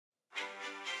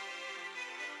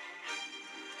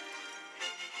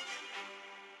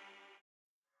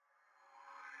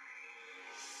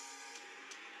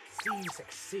see you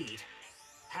succeed.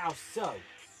 How so?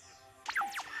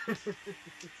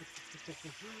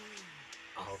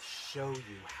 I'll show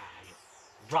you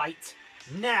how. Right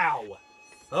now!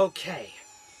 Okay.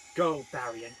 Go,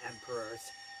 Barian Emperors.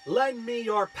 Lend me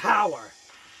your power.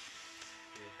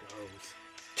 Here goes.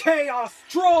 Chaos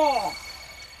Draw!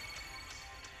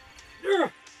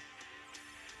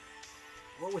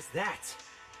 What was that?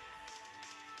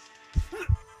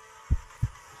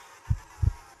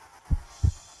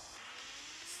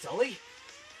 Sully?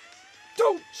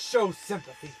 Don't show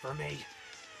sympathy for me.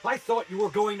 I thought you were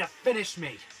going to finish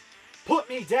me. Put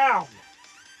me down.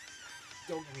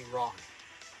 Don't get me wrong.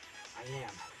 I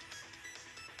am.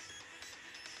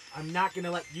 I'm not going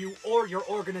to let you or your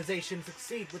organization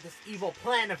succeed with this evil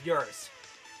plan of yours.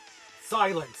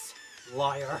 Silence,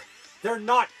 liar. They're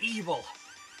not evil.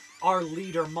 Our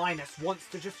leader, Minus, wants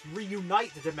to just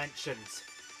reunite the dimensions.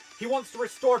 He wants to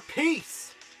restore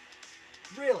peace.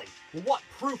 Really, what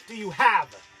proof do you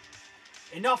have?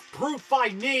 Enough proof I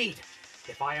need.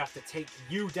 If I have to take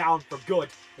you down for good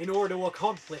in order to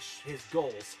accomplish his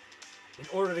goals, in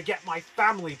order to get my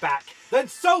family back, then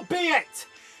so be it!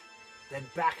 Then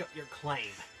back up your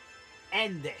claim.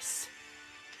 End this.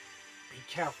 Be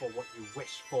careful what you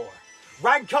wish for.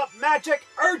 Rank up magic,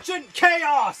 urgent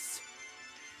chaos!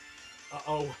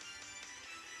 Uh-oh.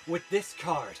 With this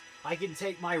card, I can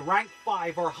take my rank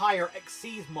 5 or higher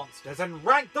Xyz monsters and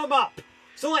rank them up!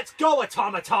 So let's go,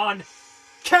 Automaton!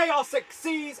 Chaos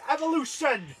Xyz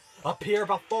Evolution! Appear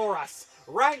before us.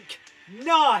 Rank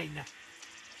 9!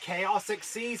 Chaos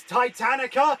Xyz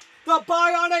Titanica, the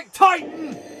Bionic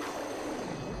Titan!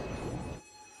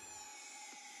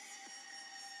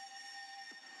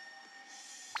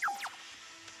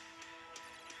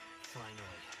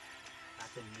 Finally.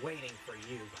 I've been waiting for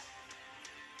you.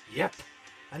 Yep.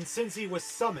 And since he was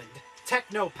summoned,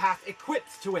 Technopath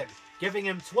equips to him, giving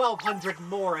him 1,200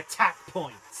 more attack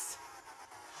points.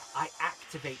 I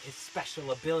activate his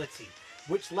special ability,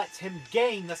 which lets him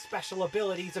gain the special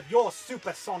abilities of your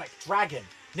supersonic dragon,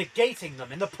 negating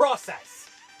them in the process.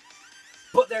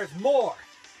 But there's more!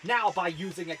 Now by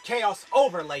using a Chaos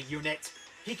Overlay unit,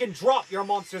 he can drop your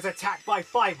monster's attack by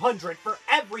 500 for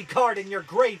every card in your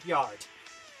graveyard.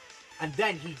 And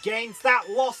then he gains that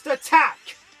lost attack!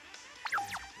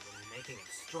 Making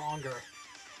it stronger.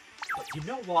 But you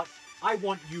know what? I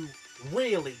want you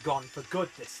really gone for good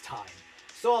this time.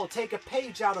 So I'll take a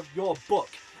page out of your book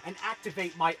and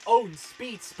activate my own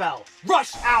speed spell,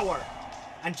 Rush Hour!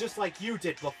 And just like you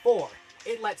did before,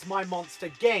 it lets my monster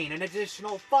gain an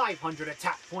additional 500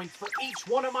 attack points for each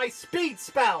one of my speed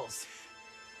spells!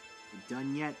 You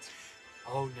done yet?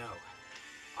 Oh no.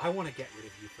 I want to get rid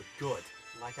of you for good,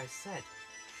 like I said.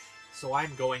 So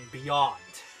I'm going beyond.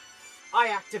 I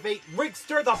activate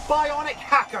Rigster the Bionic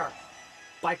Hacker!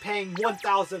 By paying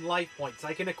 1,000 life points,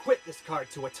 I can equip this card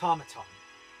to Automaton.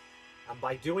 And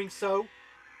by doing so,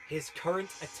 his current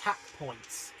attack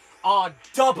points are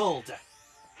doubled!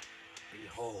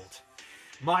 Behold,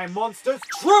 my monster's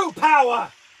true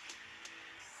power!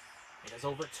 It has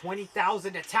over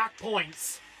 20,000 attack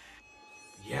points!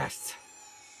 Yes,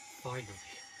 finally.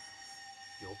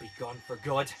 You'll be gone for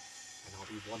good, and I'll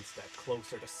be one step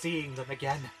closer to seeing them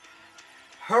again.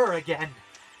 Her again.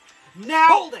 Now!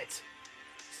 Hold it!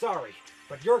 Sorry,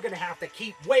 but you're gonna have to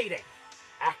keep waiting.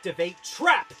 Activate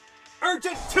Trap!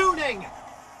 Urgent Tuning!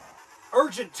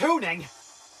 Urgent Tuning?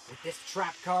 With this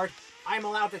Trap card, I'm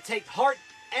allowed to take Heart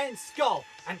and Skull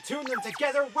and tune them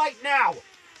together right now!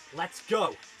 Let's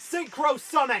go! Synchro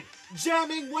Summon!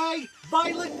 Jamming Way!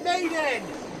 Violet Maiden!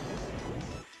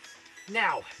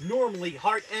 Now, normally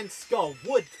Heart and Skull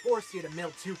would force you to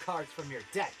mill 2 cards from your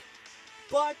deck.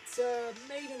 But,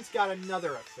 Maiden's got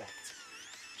another effect.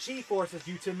 She forces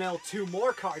you to mill 2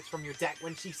 more cards from your deck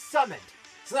when she's summoned.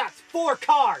 So that's 4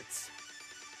 cards!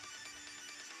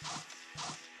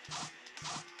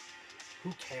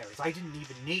 Who cares? I didn't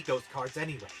even need those cards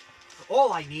anyway.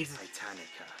 All I need is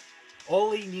Titanica.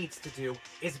 All he needs to do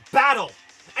is battle!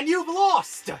 And you've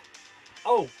lost!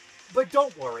 Oh, but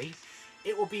don't worry.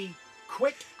 It will be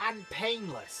quick and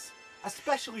painless.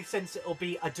 Especially since it'll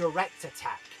be a direct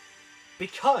attack.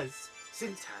 Because,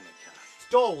 since Titanica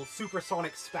stole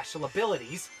supersonic special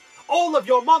abilities, all of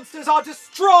your monsters are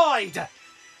destroyed!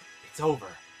 It's over,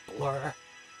 Blur.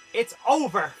 It's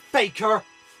over, Faker!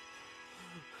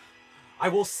 I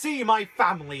will see my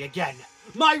family again.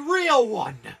 My real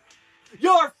one!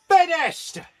 You're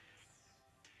finished!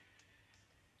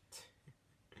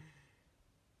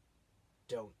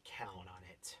 Don't count on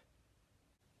it.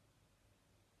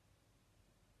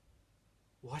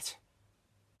 What?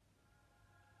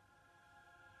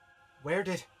 Where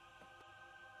did...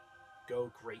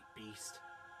 Go, great beast.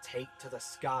 take to the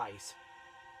skies,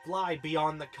 fly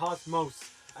beyond the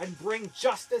cosmos, and bring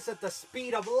justice at the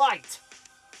speed of light.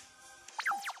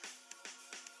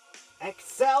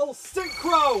 Excel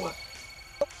Synchro!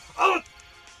 Huh!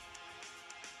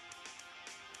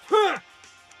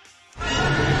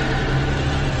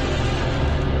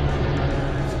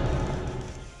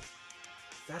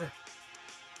 Is that a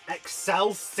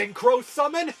Excel Synchro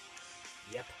Summon?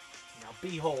 Yep. Now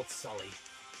behold, Sully.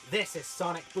 This is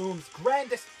Sonic Boom's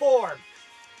grandest form.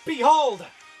 Behold!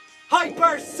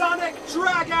 Hypersonic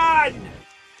Dragon!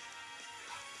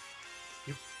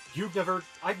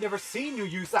 I've never seen you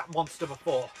use that monster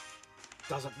before.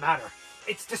 Doesn't matter.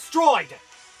 It's destroyed!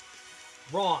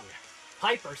 Wrong.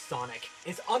 Hypersonic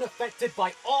is unaffected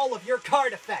by all of your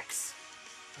card effects.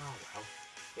 Oh well.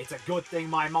 It's a good thing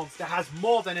my monster has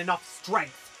more than enough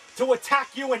strength to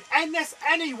attack you and end this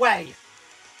anyway!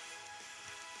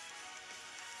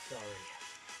 Sorry,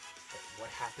 but what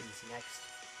happens next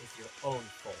is your own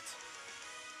fault.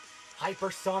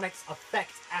 Hypersonic's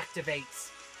effect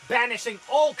activates, banishing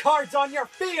all cards on your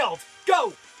field!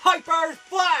 Go! Hyper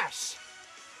Flash!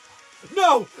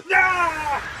 No!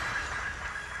 Nah!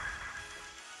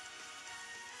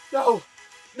 No!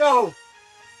 No!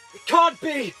 It can't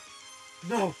be!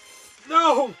 No!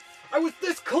 No! I was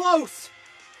this close!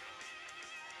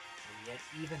 And yet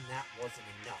even that wasn't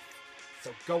enough.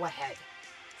 So go ahead.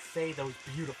 Say those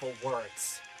beautiful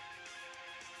words.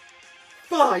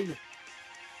 Fine!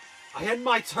 I end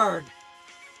my turn!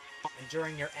 And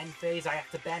during your end phase, I have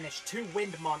to banish 2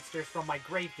 wind monsters from my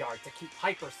graveyard to keep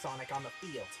Hypersonic on the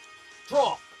field.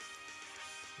 Draw!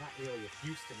 Not really of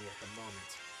use to me at the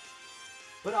moment.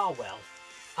 But ah well.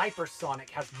 Hypersonic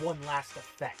has one last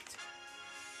effect.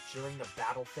 During the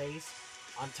battle phase,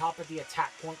 on top of the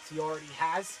attack points he already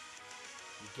has,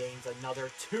 he gains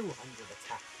another 200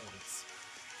 attack points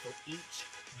for each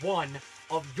one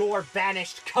of your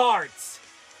banished cards.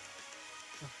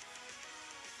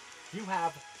 You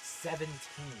have 17,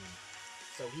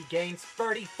 so he gains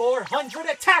 3,400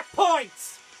 attack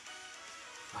points!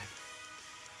 I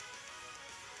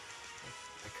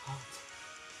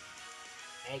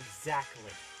can't.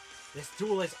 Exactly. This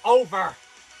duel is over!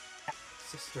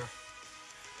 Sister,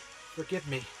 forgive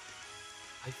me.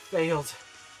 I failed.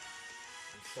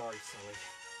 I'm sorry, Sully.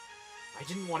 I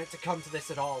didn't want it to come to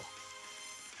this at all.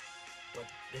 But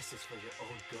this is for your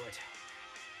own good.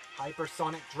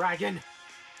 Hypersonic Dragon,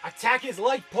 attack his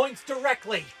life points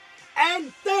directly!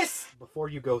 End this! Before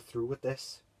you go through with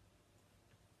this,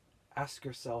 ask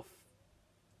yourself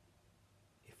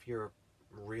if you're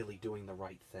really doing the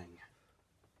right thing.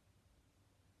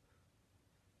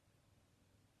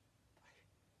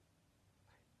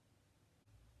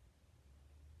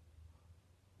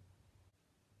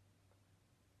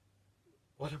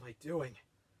 What am I doing?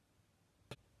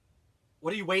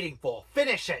 What are you waiting for?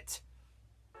 Finish it!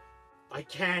 I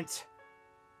can't.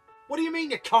 What do you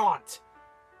mean you can't?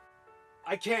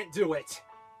 I can't do it.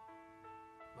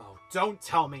 Oh, don't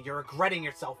tell me you're regretting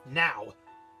yourself now.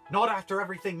 Not after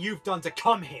everything you've done to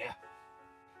come here.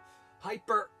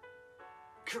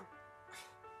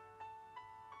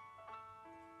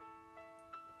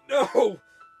 No!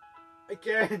 I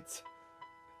can't.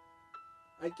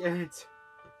 I can't.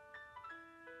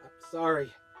 I'm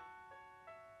sorry.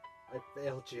 I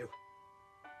failed you.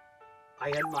 I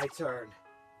end my turn.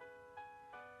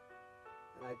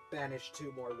 And I banish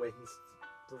 2 more wings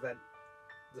to prevent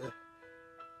the...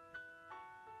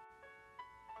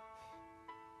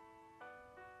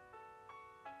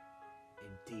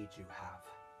 Indeed you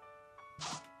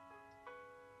have.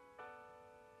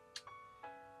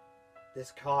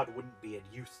 This card wouldn't be of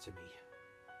use to me.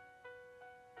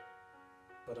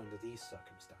 But under these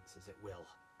circumstances it will.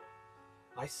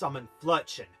 I summon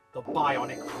Flirtchen, the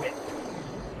Bionic Whip.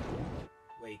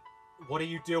 Wait, what are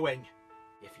you doing?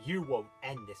 If you won't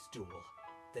end this duel,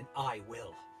 then I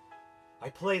will. I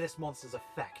play this monster's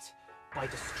effect. By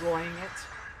destroying it,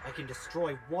 I can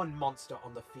destroy 1 monster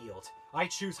on the field. I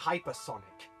choose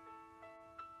Hypersonic.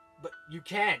 But you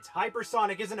can't.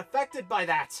 Hypersonic isn't affected by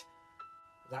that.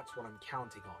 That's what I'm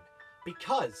counting on.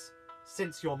 Because,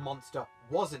 since your monster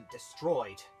wasn't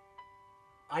destroyed,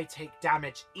 I take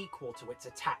damage equal to its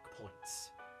attack points.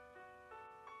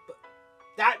 But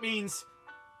that means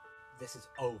this is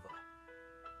over.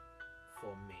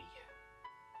 For me.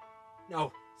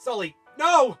 No, Sully,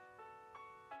 no!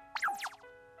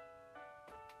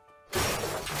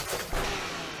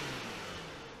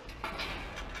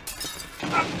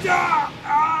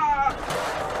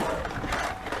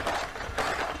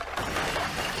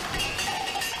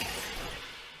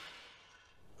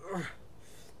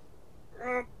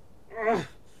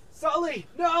 Sully,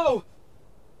 no!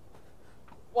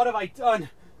 I done?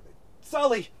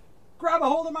 Sully, grab a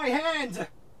hold of my hand!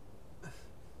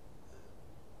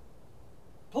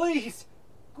 Please,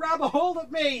 grab a hold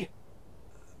of me!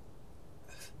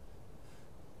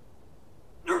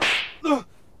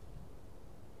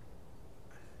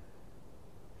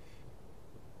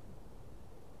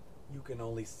 You can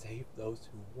only save those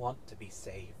who want to be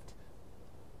saved.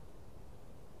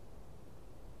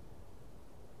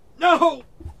 No!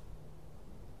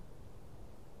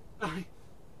 I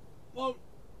won't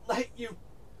let you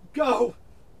go.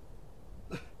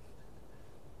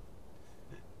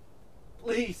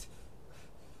 Please.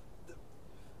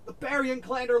 The Barian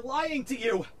clan are lying to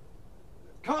you.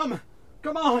 Come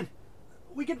on.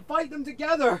 We can fight them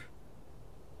together.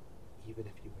 Even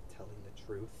if you were telling the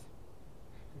truth,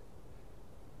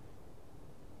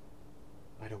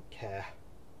 I don't care.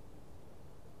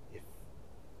 If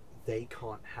they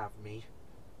can't have me,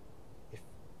 if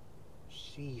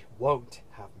she won't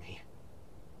have me,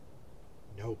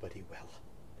 nobody will.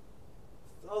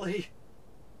 Sully!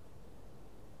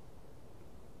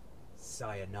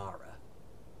 Sayonara,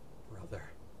 brother.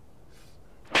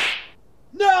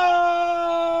 No!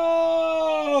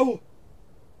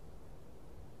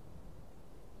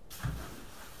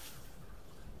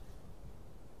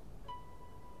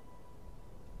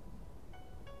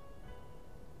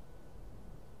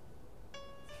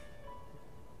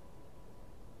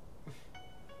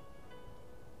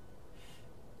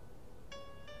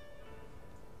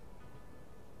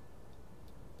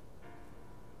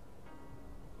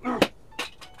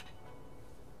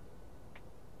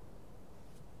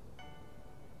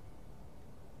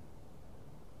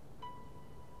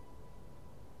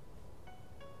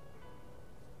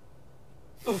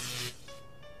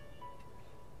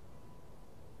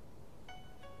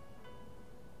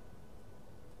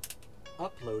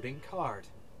 Uploading card.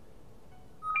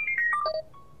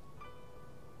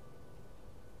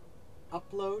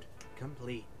 Upload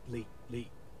complete.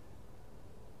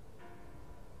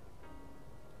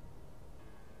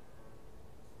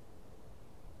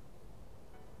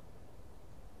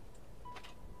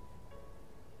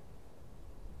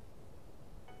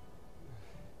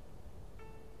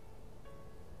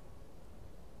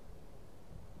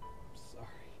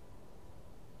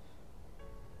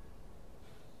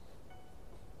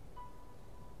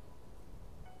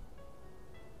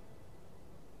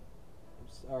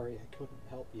 Sorry, I couldn't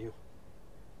help you.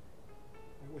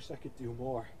 I wish I could do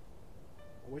more.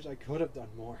 I wish I could have done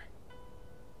more.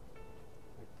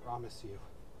 I promise you,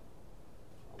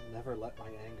 I'll never let my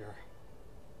anger,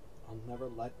 I'll never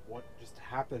let what just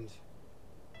happened,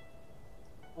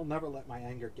 I'll never let my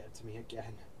anger get to me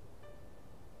again.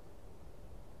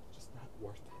 It's just not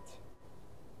worth it.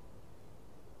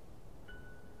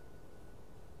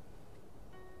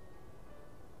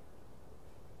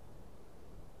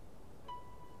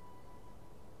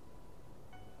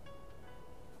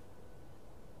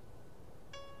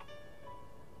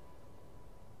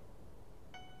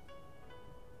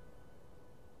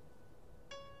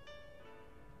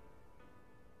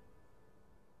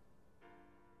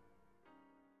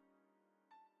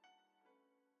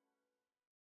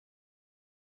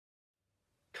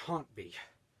 Can't be.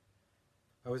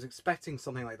 I was expecting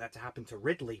something like that to happen to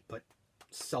Ridley, but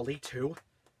Sully too?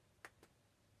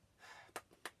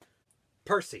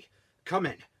 Percy, come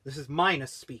in. This is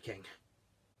Minus speaking.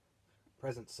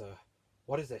 Present, sir.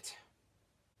 What is it?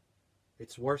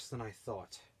 It's worse than I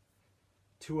thought.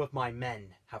 2 of my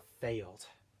men have failed.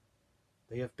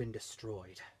 They have been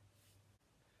destroyed.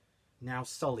 Now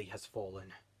Sully has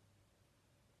fallen.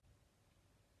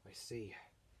 I see.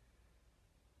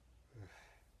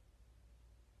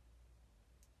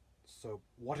 So,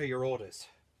 what are your orders?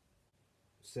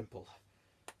 Simple.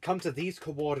 Come to these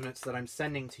coordinates that I'm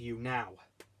sending to you now.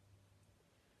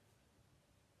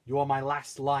 You are my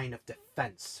last line of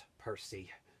defense, Percy.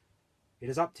 It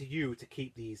is up to you to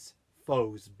keep these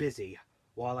foes busy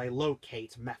while I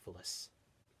locate Mephiles.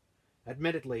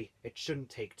 Admittedly, it shouldn't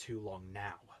take too long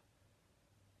now.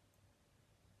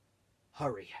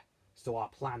 Hurry, so our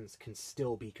plans can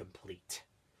still be complete.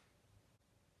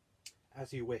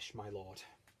 As you wish, my lord.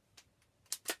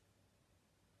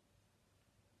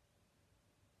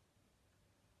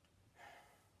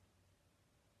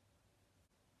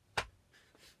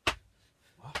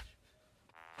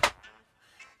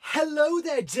 Hello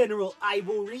there, General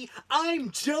Ivory. I'm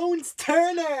Jones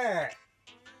Turner.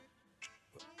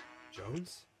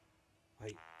 Jones?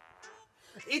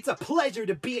 It's a pleasure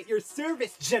to be at your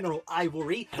service, General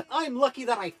Ivory. I'm lucky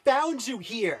that I found you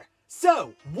here.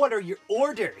 So, what are your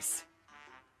orders?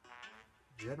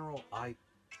 General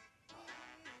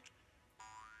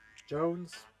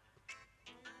Jones,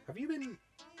 have you been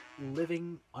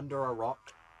living under a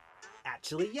rock?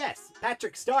 Actually, yes.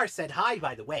 Patrick Starr said hi,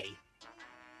 by the way.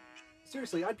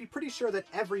 Seriously, I'd be pretty sure that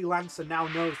every Lancer now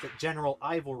knows that General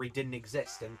Ivalry didn't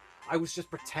exist, and I was just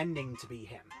pretending to be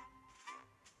him.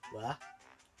 What?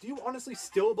 Do you honestly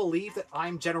still believe that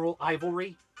I'm General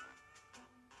Ivalry?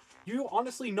 Do you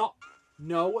honestly not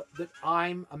know that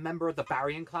I'm a member of the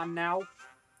Barrion clan now?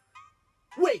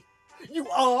 Wait! You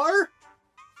are?!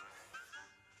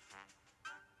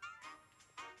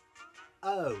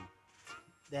 Oh.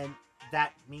 Then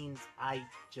that means I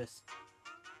just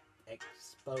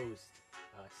exposed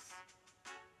us.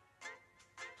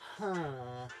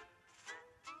 Huh.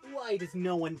 Why does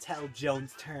no one tell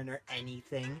Jones Turner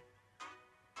anything?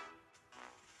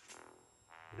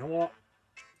 You know what?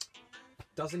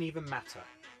 Doesn't even matter.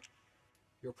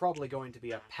 You're probably going to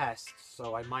be a pest,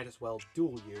 so I might as well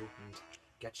duel you and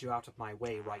get you out of my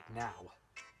way right now.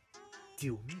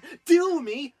 Duel me? Duel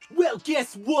me? Well,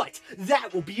 guess what?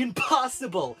 That will be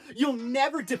impossible! You'll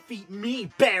never defeat me,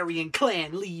 Barrion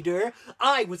clan leader!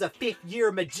 I was a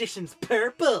 5th-year magician's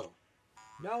purple!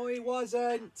 No, he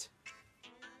wasn't!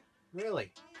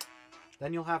 Really?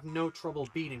 Then you'll have no trouble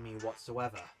beating me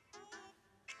whatsoever.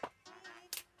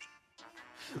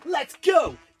 Let's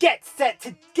go! Get set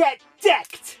to get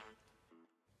decked!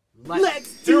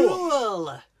 Let's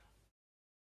duel!